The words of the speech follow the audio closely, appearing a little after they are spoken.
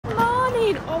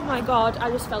Oh my god,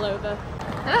 I just fell over.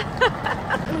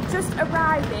 We're just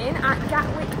arriving at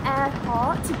Gatwick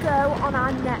Airport to go on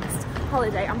our next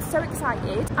holiday. I'm so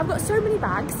excited. I've got so many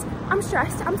bags. I'm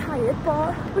stressed, I'm tired,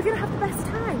 but we're gonna have the best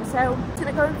time. So I'm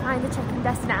gonna go and find the check-in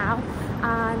desk now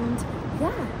and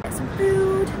yeah, get some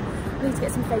food. I need to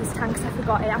get some face tan because I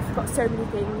forgot it. I forgot so many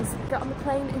things. Get on the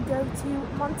plane and go to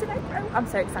Montenegro. I'm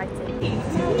so excited.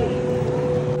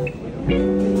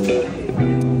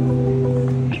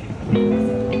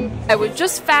 We've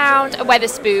just found a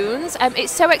Wetherspoons.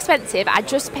 It's so expensive. I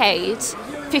just paid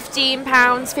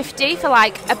 £15.50 for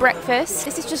like a breakfast.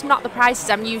 This is just not the prices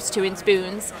I'm used to in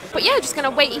Spoons. But yeah, just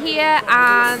gonna wait here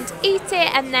and eat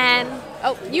it and then,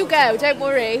 oh, you go, don't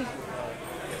worry.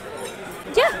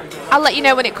 Yeah, I'll let you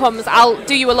know when it comes. I'll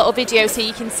do you a little video so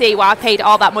you can see what I paid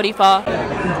all that money for.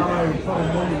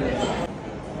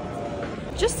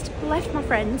 Just left my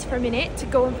friends for a minute to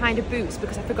go and find a Boots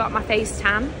because I forgot my face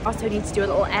tan. Also need to do a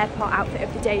little airport outfit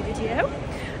of the day video,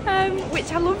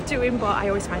 which I love doing, but I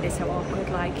always find it so awkward.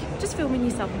 Like, just filming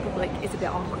yourself in public is a bit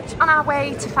awkward. On our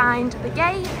way to find the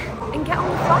gate and get on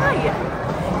the flight.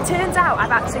 Turns out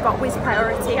I've actually got Wizz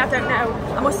priority. I don't know,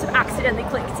 I must have accidentally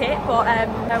clicked it, but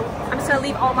no, I'm just gonna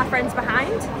leave all my friends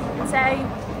behind and say,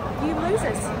 you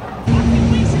losers.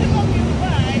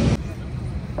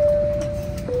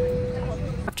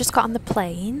 I've just got on the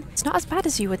plane. It's not as bad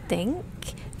as you would think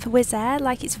for Wizz Air.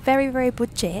 Like, it's very, very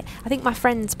budget. I think my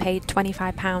friends paid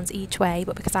 £25 each way,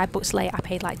 but because I booked late, I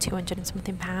paid like 200 and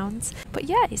something pounds. But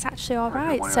yeah, it's actually all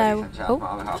right. So, it's a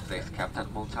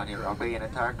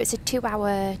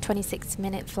 2-hour,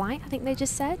 26-minute flight, I think they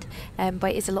just said.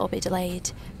 But it is a little bit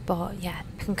delayed. But yeah,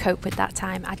 I can cope with that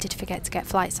time. I did forget to get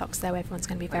flight socks though. Everyone's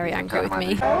going to be very angry with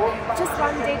me. Just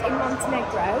landed in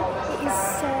Montenegro. It is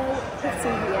so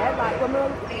pretty here. Like, when we're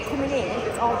coming in,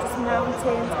 it's all just mountains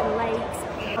and lakes.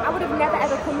 I would have never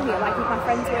ever come here like if my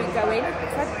friends weren't going,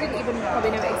 because I didn't even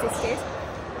probably know it existed.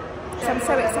 So I'm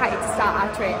so excited to start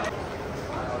our trip.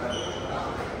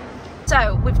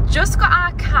 So we've just got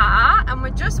our car and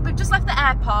we've just left the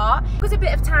airport. It was a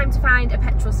bit of time to find a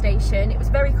petrol station. It was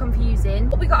very confusing,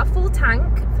 but we got a full tank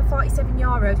for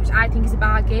 €47, which I think is a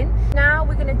bargain. Now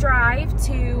we're going to drive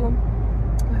to,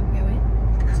 where are we going?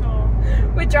 Qatar.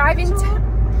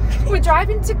 We're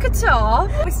driving to Qatar.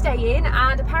 We're staying,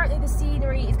 and apparently the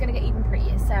scenery is going to get even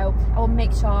prettier, so I will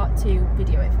make sure to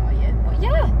video it for you. But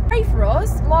yeah, pray for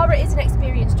us. Laura is an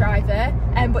experienced driver,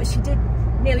 but she did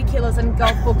nearly kill us on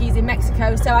golf buggies in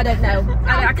Mexico, so I don't know.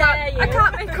 I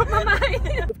can't make up my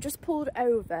mind. We've just pulled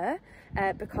over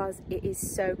because it is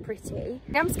so pretty.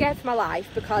 I'm scared for my life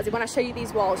because when I show you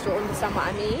these walls, you'll understand what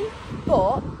I mean.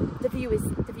 But the view is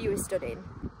stunning.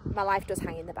 My life does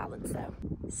hang in the balance though.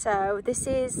 So this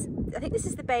is, I think this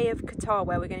is the Bay of Qatar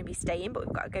where we're going to be staying, but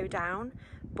we've got to go down.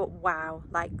 But wow,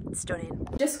 like, stunning.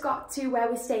 Just got to where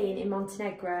we're staying in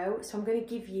Montenegro, so I'm going to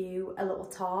give you a little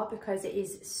tour because it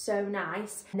is so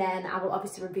nice. And then I will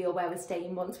obviously reveal where we're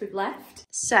staying once we've left.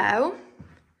 So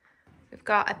we've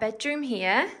got a bedroom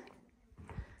here,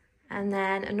 and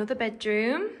then another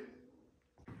bedroom,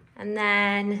 and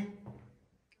then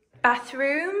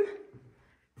bathroom,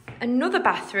 another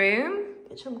bathroom,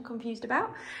 which I'm confused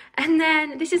about, and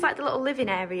then this is like the little living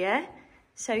area.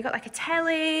 So you've got like a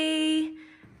telly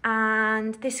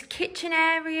and this kitchen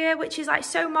area, which is like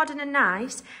so modern and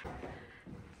nice.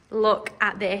 Look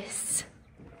at this.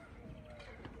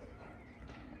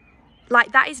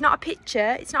 Like, that is not a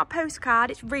picture, it's not a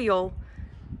postcard, it's real.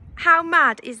 How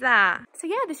mad is that? So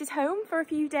yeah, this is home for a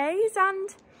few days,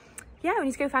 and yeah, we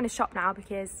need to go find a shop now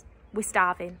because we're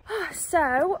starving.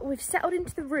 So we've settled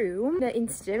into the room. The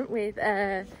incident with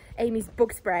Amy's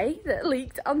bug spray that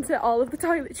leaked onto all of the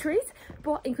toiletries,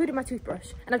 but including my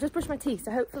toothbrush. And I've just brushed my teeth,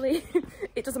 so hopefully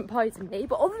it doesn't poison me.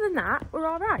 But other than that, we're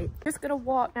all right. Just gonna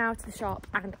walk now to the shop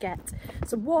and get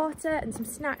some water and some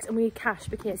snacks, and we need cash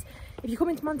because if you come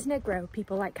into Montenegro,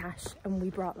 people like cash, and we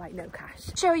brought like no cash.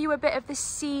 Show you a bit of the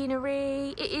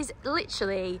scenery. It is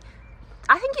literally,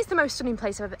 I think it's the most stunning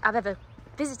place I've ever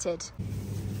visited.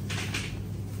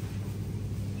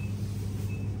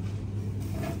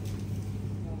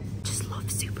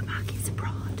 Supermarkets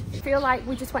abroad. I feel like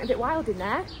we just went a bit wild in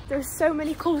there. There's so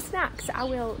many cool snacks. I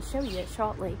will show you it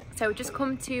shortly. So we've just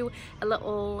come to a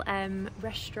little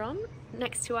restaurant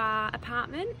next to our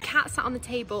apartment. Cat sat on the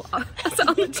table, sat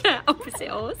on the chair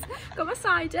opposite us. Got my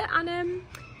cider and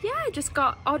yeah, just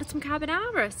ordered some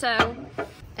carbonara. So,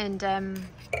 and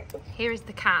here is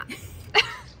the cat.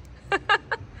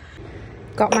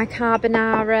 Got my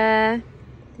carbonara.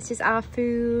 This is our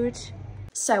food.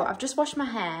 So I've just washed my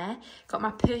hair, got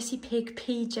my Percy Pig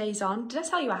PJs on. Did I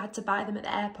tell you I had to buy them at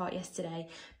the airport yesterday?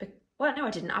 But, Well, no,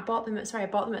 I didn't. I bought them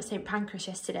at St Pancras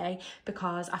yesterday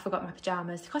because I forgot my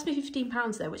pyjamas. They cost me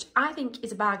 £15 though, which I think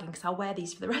is a bargain because I'll wear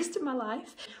these for the rest of my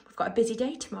life. We've got a busy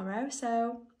day tomorrow,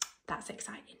 so that's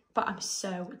exciting. But I'm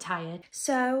so tired.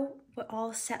 So we're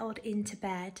all settled into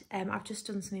bed. I've just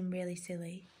done something really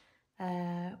silly,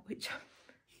 which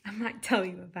I might tell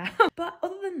you about. But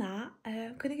other than that,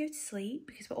 I'm gonna go to sleep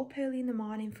because we're up early in the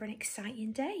morning for an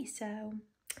exciting day. So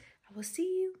I will see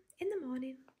you in the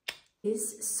morning.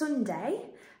 It's Sunday.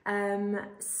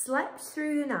 Slept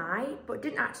through the night, but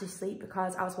didn't actually sleep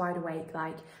because I was wide awake.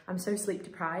 Like, I'm so sleep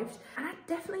deprived. And I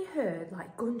definitely heard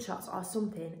like gunshots or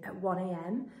something at 1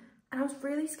 AM. And I was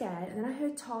really scared. And then I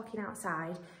heard talking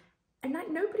outside and like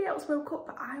nobody else woke up,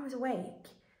 but I was awake.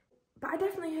 But I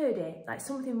definitely heard it, like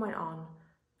something went on.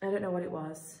 I don't know what it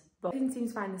was, but everything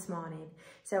seems fine this morning.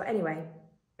 So anyway,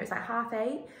 it's like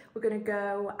 8:30. We're gonna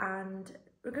go and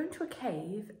we're going to a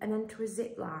cave and then to a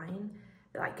zip line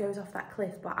that like goes off that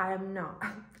cliff, but I am not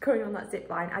going on that zip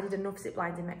line. I did enough zip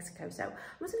lines in Mexico, so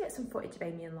I'm just gonna get some footage of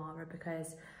Amy and Laura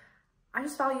because I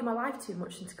just value my life too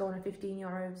much than to go on a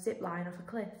 €15 zip line off a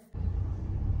cliff.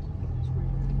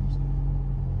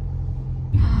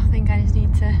 I think I just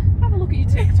need to have a look at your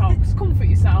TikToks, comfort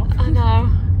yourself. I know.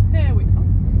 Here we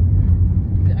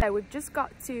go. So we've just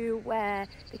got to where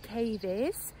the cave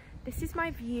is. This is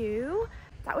my view.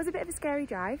 That was a bit of a scary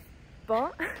drive,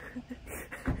 but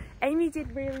Amy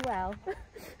did really well.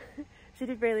 She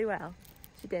did really well.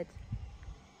 She did.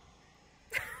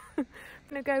 I'm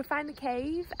gonna go find the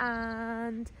cave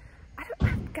and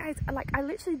guys, like I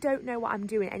literally don't know what I'm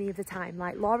doing any of the time.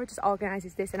 Like Laura just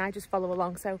organises this and I just follow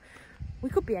along. So we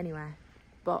could be anywhere,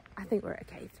 but I think we're at a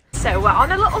cave. So we're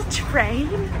on a little train,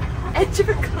 edge of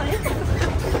a cliff.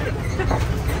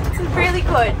 It's really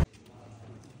good.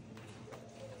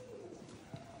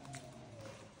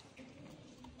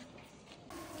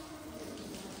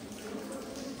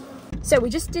 So we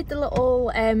just did the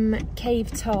little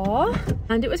cave tour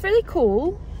and it was really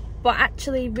cool, but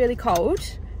actually really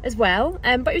cold as well.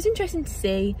 But it was interesting to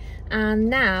see. And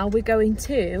now we're going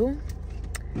to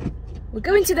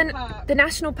the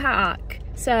national park.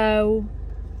 So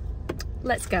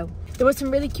let's go. There were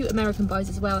some really cute American boys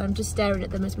as well. I'm just staring at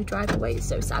them as we drive away. It's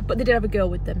so sad. But they did have a girl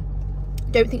with them.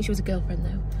 Don't think she was a girlfriend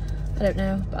though. I don't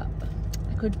know, but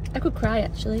I could cry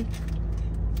actually.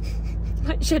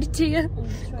 Might shed a tear.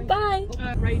 Bye.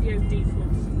 Radio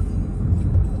deflux.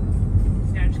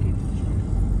 Yeah, just keep it.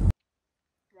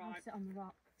 Right. I'll sit on the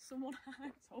rock. Someone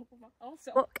has over.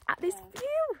 Look at this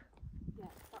view. Yeah,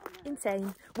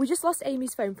 insane. We just lost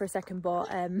Amy's phone for a second, but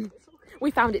we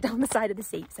found it down the side of the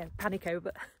seat, so panic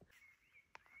over.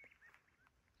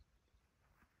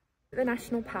 The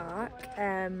national park.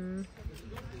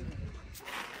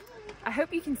 I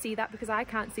hope you can see that because I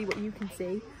can't see what you can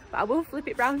see, but I will flip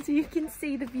it round so you can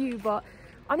see the view. But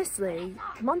honestly,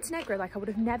 Montenegro, like I would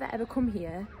have never ever come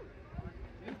here,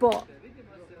 but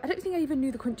I don't think I even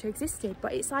knew the country existed,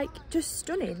 but it's like just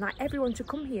stunning. Like everyone should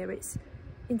come here. It's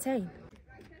insane.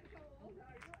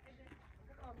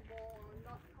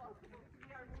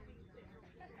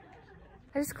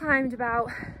 I just climbed about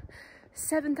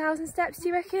 7,000 steps, do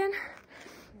you reckon?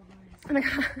 And I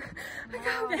can't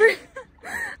breathe.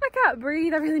 I can't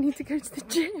breathe. I really need to go to the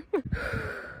gym.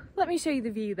 Let me show you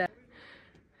the view there.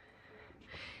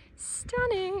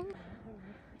 Stunning.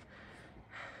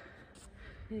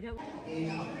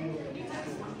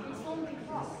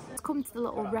 Let's come to the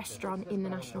little restaurant in the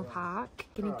national park.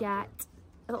 Gonna get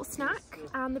a little snack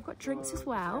and they've got drinks as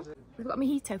well. We've got a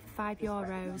mojito for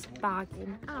 €5,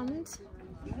 bargain, and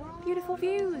beautiful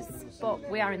views. But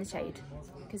we are in the shade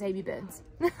because Amy burns.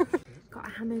 Got a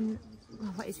ham and,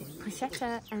 oh, what is it?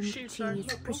 Prosciutto and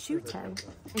prosciutto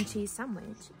and cheese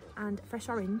sandwich and fresh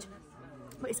orange.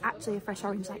 But it's actually a fresh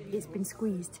orange, like it's been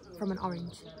squeezed from an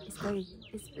orange.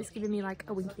 It's giving me like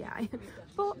a winky eye.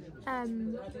 But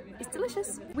it's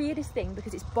delicious. Weirdest thing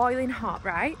because it's boiling hot,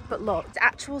 right? But look, it's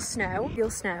actual snow, real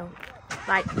snow.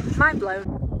 Like, mind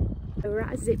blown. We're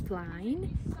at a zip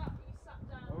line.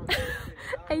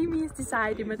 Amy is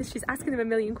deciding whether she's asking them a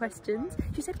million questions.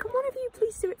 She said, "Can one of you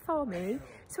please do it for me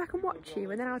so I can watch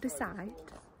you and then I'll decide."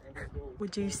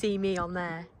 Would you see me on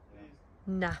there?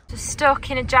 Nah. Just stuck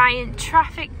in a giant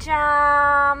traffic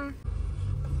jam.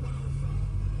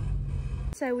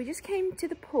 So we just came to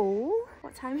the pool.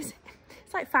 What time is it?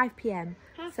 It's like 5 PM.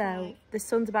 So the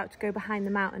sun's about to go behind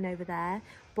the mountain over there.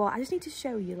 But I just need to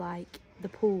show you like the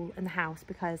pool and the house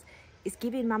because it's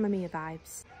giving Mamma Mia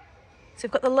vibes. So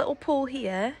we've got the little pool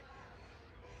here.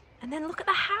 And then look at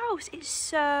the house. It's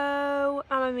so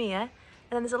Mamma Mia.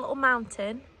 And then there's a little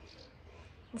mountain.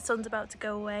 The sun's about to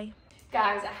go away.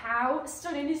 Guys, how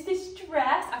stunning is this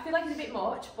dress? I feel like it's a bit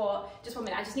much, but just 1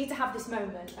 minute. I just need to have this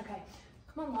moment. Okay,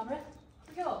 come on, Laura.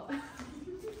 Hurry up.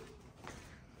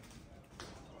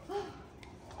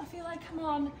 I feel like I'm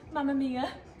on Mamma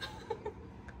Mia.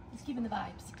 It's giving the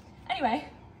vibes. Anyway,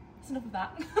 that's enough of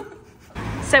that.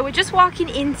 So we're just walking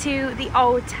into the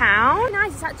old town.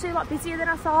 Nice, it's actually a lot busier than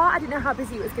I thought. I didn't know how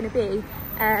busy it was going to be.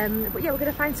 But yeah, we're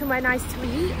going to find somewhere nice to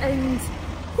eat, and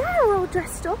yeah, we're all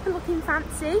dressed up and looking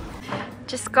fancy.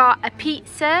 Just got a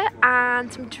pizza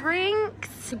and some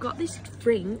drinks. We've got this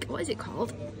drink, what is it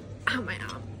called? Oh my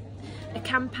arm. A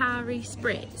Campari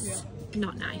Spritz. Yeah.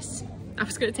 Not nice. I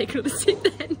was going to take another sip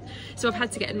then. So I've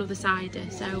had to get another cider.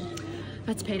 So I've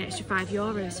had to pay an extra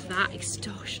 €5 for that.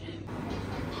 Extortionate.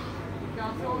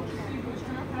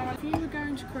 If you were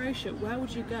going to Croatia, where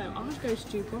would you go? I would go to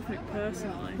Dubrovnik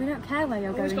personally. We don't care where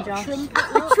you're going, Josh.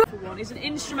 One is an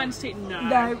instrumental.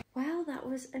 No. Well, that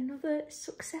was another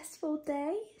successful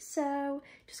day. So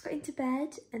just got into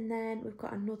bed, and then we've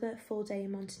got another full day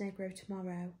in Montenegro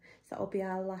tomorrow. So that'll be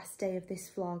our last day of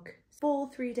this vlog. Full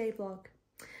 3-day vlog.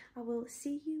 I will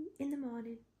see you in the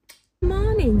morning.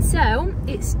 Morning, so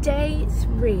it's day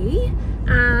 3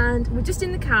 and we're just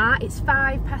in the car. It's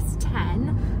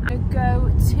 10:05. I go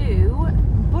to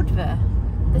Budva,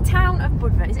 the town of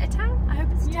Budva. Is it a town? I hope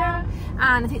it's a town.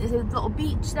 And I think there's a little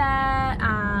beach there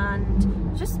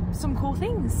and just some cool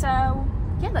things. So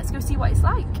yeah, let's go see what it's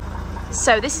like.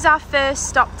 So this is our first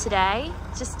stop today,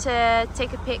 just to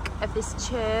take a pic of this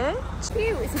church.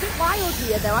 Phew, it's a bit wild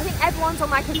here though. I think everyone's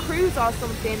on like a cruise or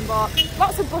something, but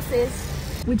lots of buses.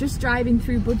 We're just driving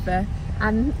through Budva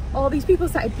and all these people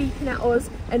started beeping at us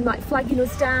and like flagging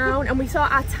us down, and we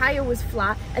thought our tyre was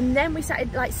flat, and then we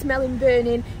started like smelling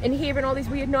burning and hearing all these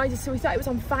weird noises, so we thought it was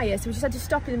on fire, so we just had to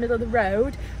stop in the middle of the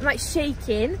road. I'm like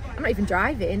shaking. I'm not even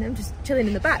driving, I'm just chilling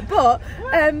in the back, but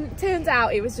turns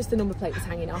out it was just the number plate was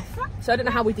hanging off, so I don't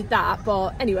know how we did that,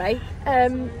 but anyway,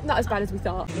 not as bad as we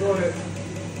thought.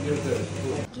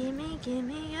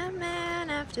 Gimme a man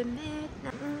after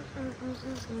midnight.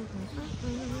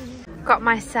 Got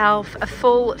myself a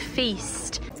full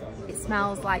feast. It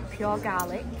smells like pure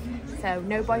garlic, so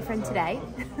no boyfriend today,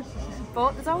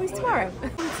 but there's always tomorrow. To the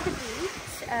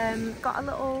beach, got a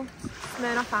little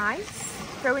Smirnoff Ice,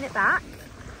 throwing it back.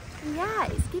 And yeah,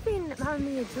 it's giving Mamma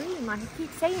Mia a dream. Like, I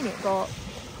keep saying it, but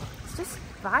it's just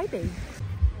vibey.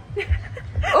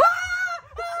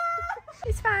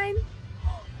 It's fine.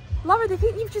 Laura, they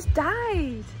think you've just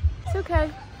died. It's okay.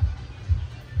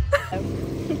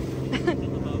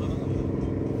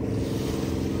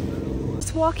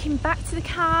 Just walking back to the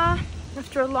car.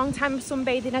 After a long time of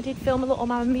sunbathing, I did film a little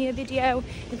Mamma Mia video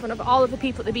in front of all of the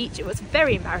people at the beach. It was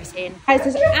very embarrassing. Guys,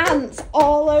 there's ants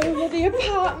all over the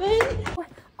apartment. We're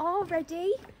all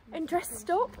ready and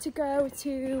dressed up to go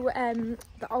to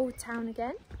the old town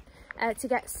again to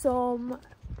get some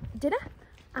dinner.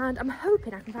 And I'm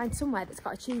hoping I can find somewhere that's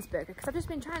got a cheeseburger, because I've just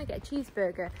been trying to get a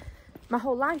cheeseburger my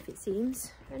whole life, it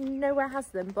seems, and nowhere has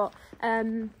them. But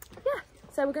yeah,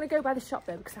 so we're going to go by the shop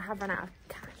though, because I have run out of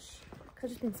cash, because I've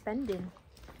just been spending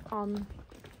on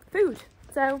food.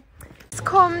 So let's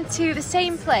come to the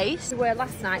same place we were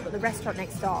last night, but the restaurant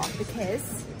next door,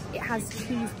 because it has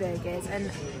cheeseburgers, and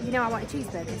you know I want a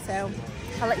cheeseburger, so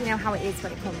I'll let you know how it is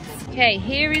when it comes. Okay,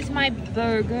 here is my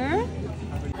burger.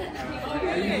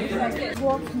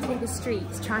 Walking through the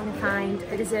streets trying to find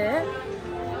a dessert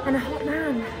and a hot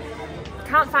man.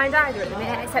 Can't find either at the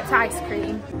minute except ice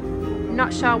cream.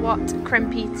 Not sure what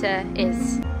crempita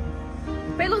is,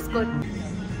 but it looks good.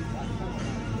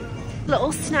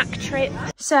 Little snack trip.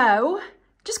 So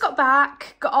just got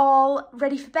back, got all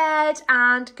ready for bed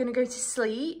and gonna go to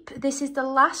sleep. This is the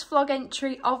last vlog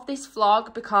entry of this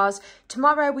vlog, because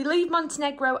tomorrow we leave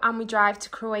Montenegro and we drive to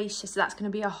Croatia, so that's gonna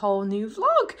be a whole new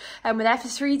vlog. And we're there for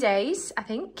 3 days, I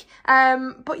think.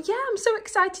 But yeah, I'm so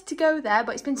excited to go there,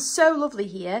 but it's been so lovely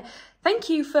here. Thank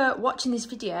you for watching this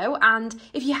video, and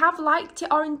if you have liked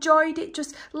it or enjoyed it,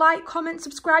 just like, comment,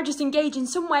 subscribe, just engage in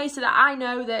some way so that I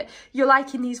know that you're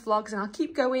liking these vlogs, and I'll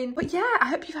keep going. But yeah, I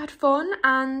hope you've had fun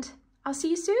and I'll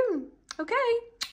see you soon. Okay.